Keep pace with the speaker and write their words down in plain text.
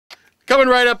Coming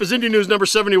right up is Indy News number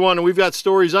 71, and we've got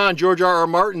stories on George R. R.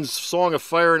 Martin's Song of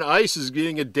Fire and Ice is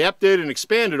getting adapted and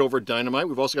expanded over at Dynamite.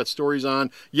 We've also got stories on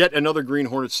yet another Green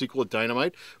Hornet sequel at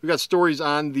Dynamite. We've got stories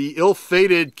on the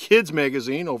ill-fated Kids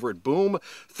magazine over at Boom.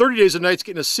 30 Days of Night's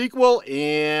getting a sequel,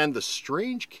 and The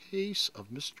Strange Case of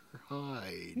Mr.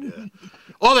 Hyde.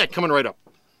 All that coming right up.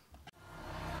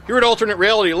 Here at Alternate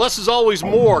Reality, less is always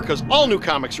more, because all new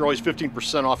comics are always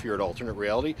 15% off here at Alternate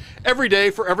Reality. Every day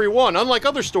for everyone. Unlike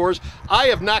other stores, I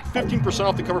have knocked 15%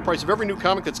 off the cover price of every new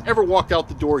comic that's ever walked out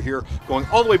the door here, going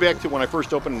all the way back to when I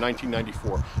first opened in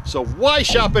 1994. So why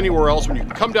shop anywhere else when you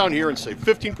can come down here and save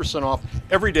 15% off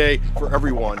every day for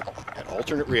everyone at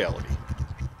Alternate Reality?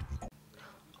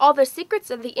 All the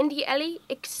secrets of the Indy Alley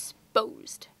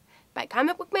exposed by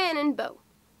Comic Book Man and Bo.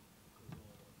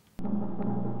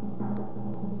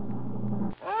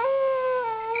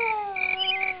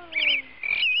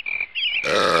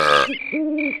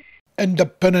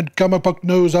 Independent Comic Book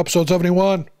News, episode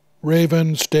 71,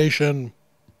 Raven Station.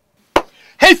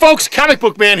 Hey folks, Comic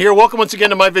Book Man here. Welcome once again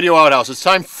to my video outhouse. It's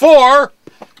time for...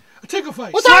 A tickle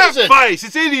fight. What time is it? Fight.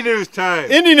 It's Indy News time.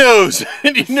 Indy News.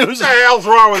 Indy News. What the hell's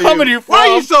wrong with Coming to you? you Why are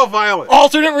you from so violent?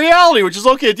 Alternate Reality, which is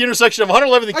located at the intersection of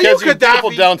 111th and Are you Kedzie in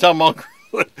beautiful Gaddafi? downtown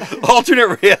Montclair.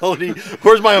 Alternate Reality.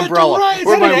 Where's my umbrella?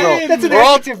 Where's my umbrella? That's an We're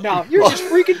all- adjective now. You're just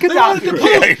freaking They wanted to Gaddafi. pose,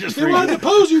 Yeah, you're just they wanted to reading.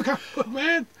 pose you, Comic Book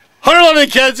Man. 111th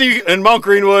and Kedzie and Mount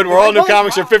Greenwood, where all new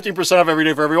comics are 15% off every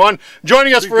day for everyone.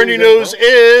 Joining us for Indy News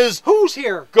is Who's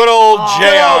here? good old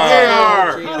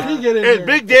JR. How did he get in And there?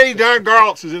 Big Daddy Don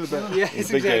Garlitz is in the back. Yes,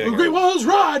 Big exactly. Daddy. Great Walls,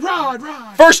 ride.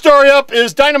 First story up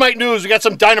is Dynamite News. We got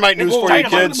some Dynamite news for you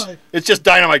kids. Dynamite. It's just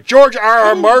Dynamite. George R.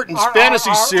 R. Martin's R, R,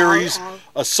 fantasy R, series, R, R.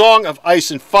 A Song of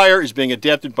Ice and Fire, is being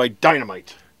adapted by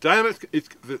Dynamite. Dynamite,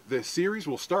 the series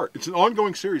will start. It's an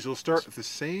ongoing series. It'll start the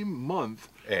same month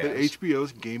that As?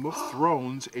 HBO's Game of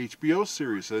Thrones HBO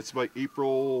series. So it's like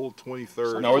April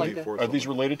 23rd. Now, like that. are these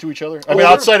related to each other? I mean,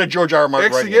 outside of George R. R. Martin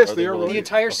Actually, writing yes, it, they are related? The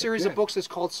entire series of books is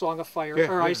called Song of Fire, Yeah,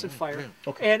 or yeah, Ice and Fire. yeah.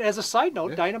 Okay. And as a side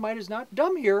note, Dynamite is not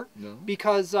dumb here,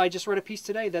 because I just read a piece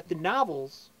today that the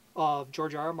novels of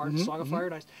George R. R. Martin's Song of Fire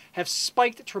and Ice have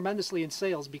spiked tremendously in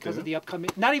sales because of the upcoming,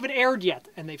 not even aired yet,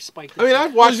 and they've spiked. I mean,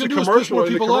 I've watched the All he's gonna do is piss commercial, more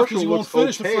and the people off 'cause commercial he won't looks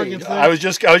finish the okay. friggin' thing. I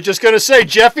was just gonna say,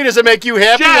 Jeffy, does it make you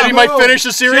happy that he might finish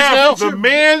the series Jeff, now? the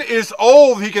man is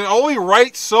old. He can only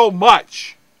write so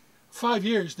much. 5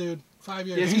 years, dude. 5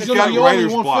 years. Yeah, He's he's gonna got be old and he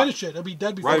writer's won't block. finish it. He'll be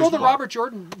dead before. Writer's Go the block. Robert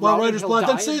Jordan. Well, route, writer's he'll block. die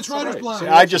Then say and it's it's all writer's right. block.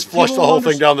 I just flushed the People whole won't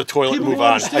thing down the toilet and people move won't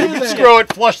on. understand that. Screw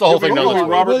it, flush the whole thing down the Robert toilet.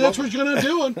 Robert Well, that's what you're gonna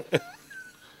do. And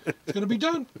it's gonna be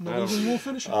done. Nobody won't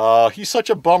finish it. He's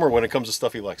such a bummer when it comes to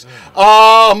stuff he likes.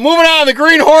 Moving on, the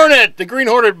Green Hornet. The Green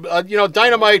Hornet,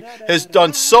 Dynamite has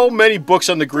done so many books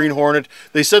on the Green Hornet.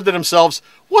 They said to themselves,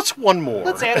 what's one more?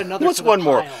 Let's add another What's to the one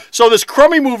more? pile. So this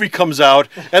crummy movie comes out,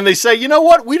 and they say, you know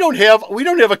what? We don't have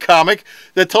a comic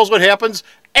that tells what happens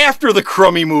after the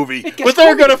crummy movie. gets But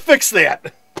they're crummy. going to fix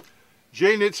that.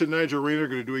 Jay Nitz and Nigel Rayner are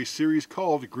going to do a series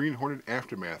called Green Hornet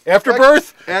Aftermath.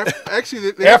 Afterbirth?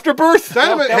 Actually, Afterbirth?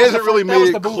 Dynamite That was hasn't the really that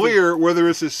was made the it movie. clear whether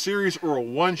it's a series or a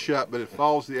one-shot, but it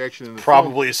follows the action in the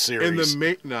Probably a film. In series.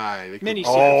 the Mini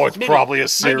Oh, it's Mini. probably a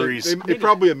series. It's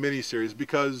probably a mini-series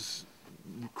because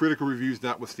critical reviews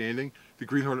notwithstanding, the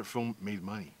Green Hornet film made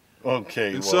money. Okay.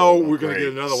 And well, so we're going to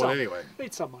great. get another one anyway.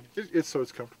 Made some money. It's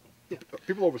comfortable.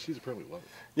 People overseas apparently love it.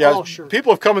 Yeah, Oh, sure.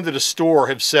 people have come into the store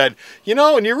have said, in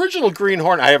the original Green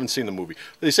Hornet, I haven't seen the movie.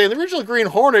 They say in the original Green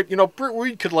Hornet, Britt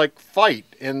Reed could fight,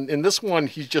 and in this one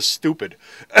he's just stupid.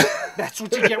 That's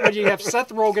what you get when you have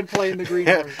Seth Rogen playing the Green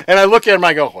Hornet. And I look at him,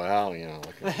 I go, well,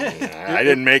 I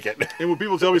didn't make it. And when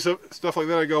people tell me stuff like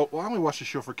that, I go, well, I only watched the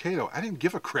show for Kato. I didn't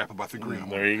give a crap about the Green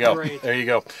Hornet. There you go. Great. There you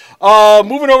go.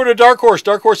 Moving over to Dark Horse.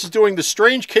 Dark Horse is doing the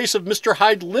Strange Case of Mr.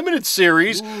 Hyde limited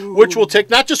series, which will take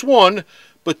not just one,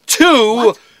 but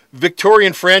two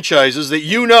Victorian franchises that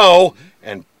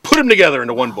and put them together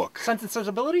into one book. Sense and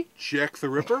Sensibility? Jack the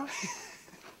Ripper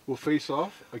will face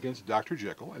off against Dr.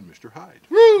 Jekyll and Mr. Hyde.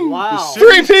 Wow.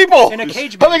 3 people! In a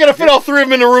cage How are they going to fit all 3 of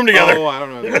them in the room together? Oh, I don't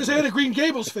know. Where does Anna Green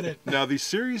Gables fit in? Now, the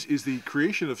series is the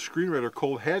creation of screenwriter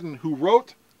Cole Haddon, who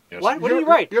wrote... Yes. What? What did he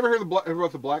write? You ever heard who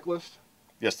wrote The Blacklist?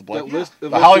 Yes, the That list- the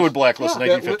the list Hollywood is- Blacklist, That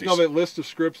 1950s. that list of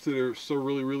scripts that are so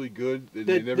really, really good that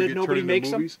they That- never that get nobody turned makes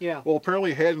into them? movies. Yeah. Well,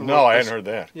 apparently Haddon... No, wrote I this- hadn't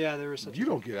heard that. Yeah, there is such You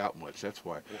don't get out much, that's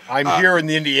why. I'm here in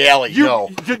the Indy Alley.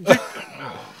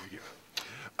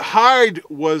 Hyde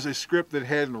was a script that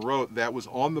Haddon wrote that was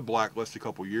on the Blacklist a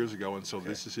couple years ago, and so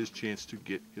this is his chance to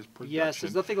get his production Yes,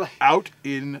 there's nothing like... out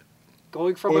in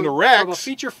Going from, on the from a racks.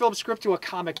 feature film script to a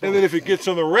comic book. And then if it gets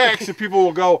on the racks, and people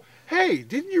will go, "Hey,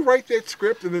 didn't you write that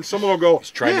script?" And then someone will go, He's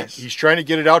trying "Yes." to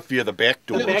get it out via the back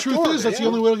door. The back truth door, is, that's the yeah.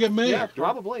 only way to get made. Yeah,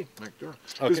 probably. Back door.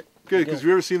 Okay. Because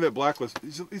you ever seen that blacklist?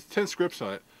 These 10 scripts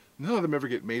on it. None of them ever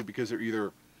get made because they're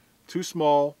either too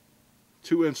small,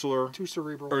 too insular, Too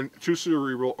cerebral.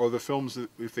 or the films that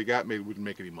if they got made wouldn't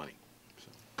make any money.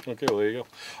 Okay, well, there you go.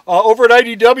 Over at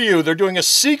IDW, they're doing a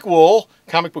sequel,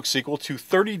 comic book sequel, to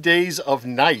 30 Days of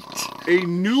Night. A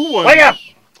new one. Wake up!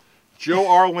 Joe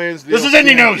R. Lansdale. This is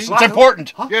indie Sam news. Keith. It's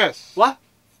important. Yes. What?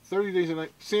 30 Days of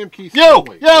Night. Sam Keith. Yo,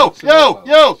 family.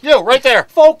 right there.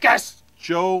 Focus!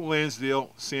 Joe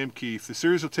Lansdale, Sam Keith. The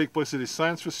series will take place at a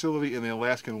science facility in the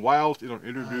Alaskan wilds. It'll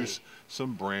introduce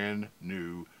some brand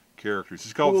new characters.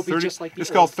 It's called will be 30. just like the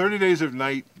It's called old. 30 Days of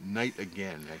Night. Night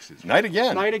again. Actually, it's Night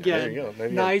again. Night again. There you go.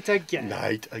 Night again.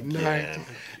 Night again.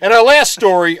 And our last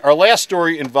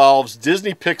story involves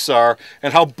Disney Pixar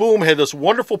and how Boom had this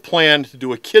wonderful plan to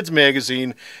do a kids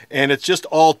magazine, and it's just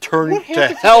all turned What to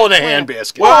happened to hell in a that plan?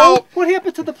 handbasket. Well, What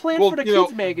happened to the plan for the you know,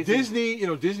 kids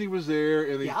magazine? Disney was there,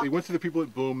 and Yeah. they went to the people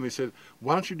at Boom, and they said,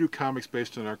 "Why don't you do comics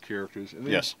based on our characters?" And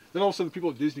then, Yes. Then all of a sudden, the people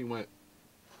at Disney went,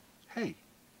 "Hey,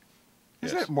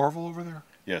 is Yes. that Marvel over there?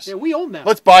 Yes. Yeah, we own them.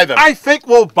 Let's buy them. I think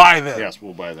we'll buy them." Yes,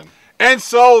 we'll buy them. And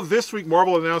so this week,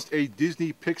 Marvel announced a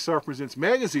Disney Pixar Presents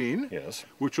magazine, Yes.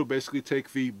 which will basically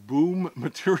take the Boom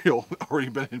material already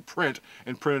been in print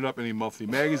and print it up in a monthly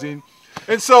magazine.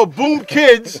 And so Boom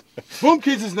Kids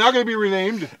is now going to be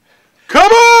renamed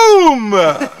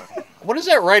Kaboom! What does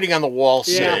that writing on the wall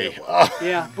say?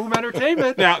 Yeah, Boom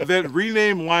Entertainment. Now, that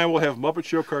renamed line will have Muppet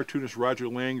Show cartoonist Roger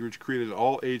Langridge created an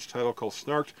all-age title called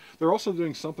Snarked. They're also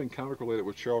doing something comic-related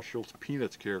with Charles Schultz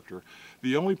Peanuts character.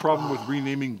 The only problem with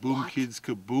renaming Boom Kids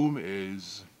Kaboom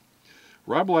is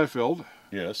Rob Liefeld,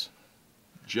 Yes.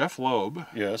 Jeff Loeb,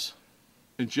 Yes.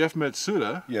 and Jeff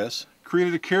Matsuda Yes.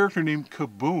 created a character named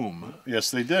Kaboom. Yes,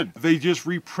 they did. They just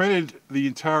reprinted the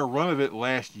entire run of it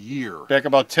last year. Back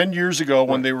about 10 years ago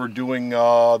when they were doing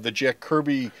the Jack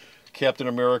Kirby Captain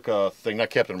America thing. Not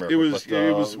Captain America.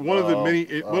 It was one of the many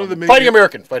Fighting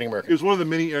American. Fighting It American. was one of the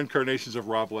many incarnations of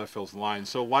Rob Liefeld's line.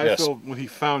 So Liefeld, when he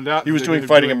found out He was that doing they're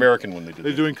Fighting American when they did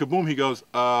they're that. doing Kaboom, he goes,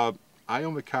 I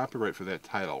own the copyright for that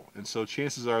title, and so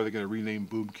chances are they're going to rename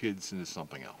Boom Kids into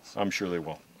something else. I'm sure they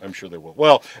will. I'm sure they will.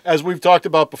 Well, as we've talked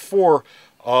about before,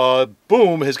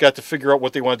 Boom has got to figure out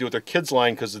what they want to do with their kids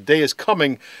line, because the day is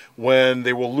coming when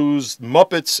they will lose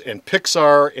Muppets and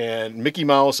Pixar and Mickey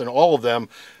Mouse and all of them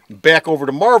back over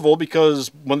to Marvel,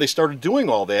 because when they started doing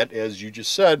all that, as you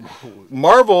just said,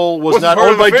 Marvel was Wasn't not part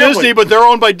owned of the by family. Disney, but they're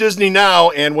owned by Disney now,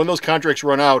 and when those contracts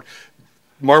run out,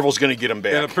 Marvel's going to get them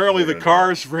back. And apparently the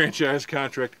Cars franchise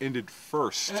contract ended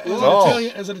first.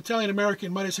 As an Italian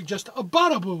American, might I suggest a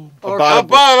bada boom? Or Bada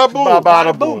boom.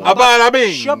 Bada boom. Abada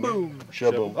bing. Shaboom.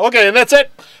 Shaboom. Okay, and that's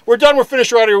it. We're done. We're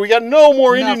finished right here. We got no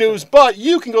more indie Nothing. news, but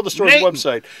you can go to the store's Nathan.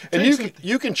 website and Take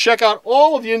you can check out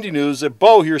all of the indie news that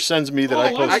Bo here sends me that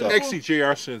I Oh, post I- up. Actually,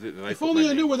 JR sent it. And If only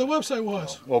I knew where the website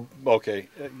was. Well, okay.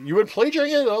 You been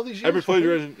plagiarizing it all these years? I've been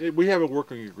plagiarizing. We have a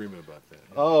working agreement about that.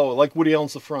 Oh, like Woody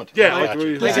Allen's the front. Yeah, Gotcha. like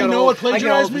Woody- Does he got know all- what I got all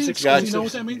plagiarize of his means? Gotcha. Does he know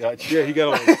what that means? Gotcha. Yeah, he got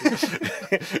all.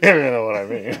 You know what I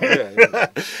mean. Yeah.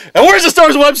 And where's the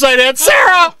store's website at,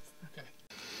 Sarah?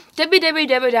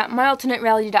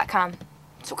 www.myalternatereality.com.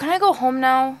 So can I go home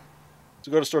now?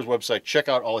 So go to the store's website, check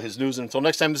out all his news, and until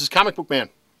next time, this is Comic Book Man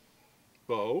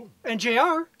Bo. And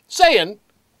JR. saying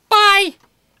bye.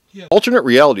 Yeah. Alternate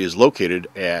Reality is located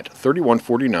at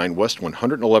 3149 West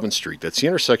 111th Street. That's the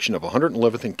intersection of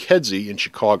 111th and Kedzie in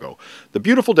Chicago, the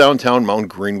beautiful downtown Mount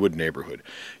Greenwood neighborhood.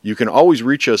 You can always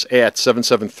reach us at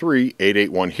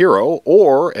 773-881-HERO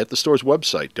or at the store's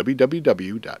website,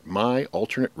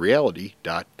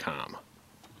 www.myalternatereality.com.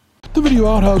 The Video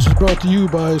Outhouse is brought to you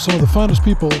by some of the finest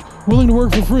people willing to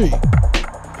work for free.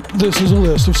 This is a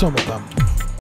list of some of them.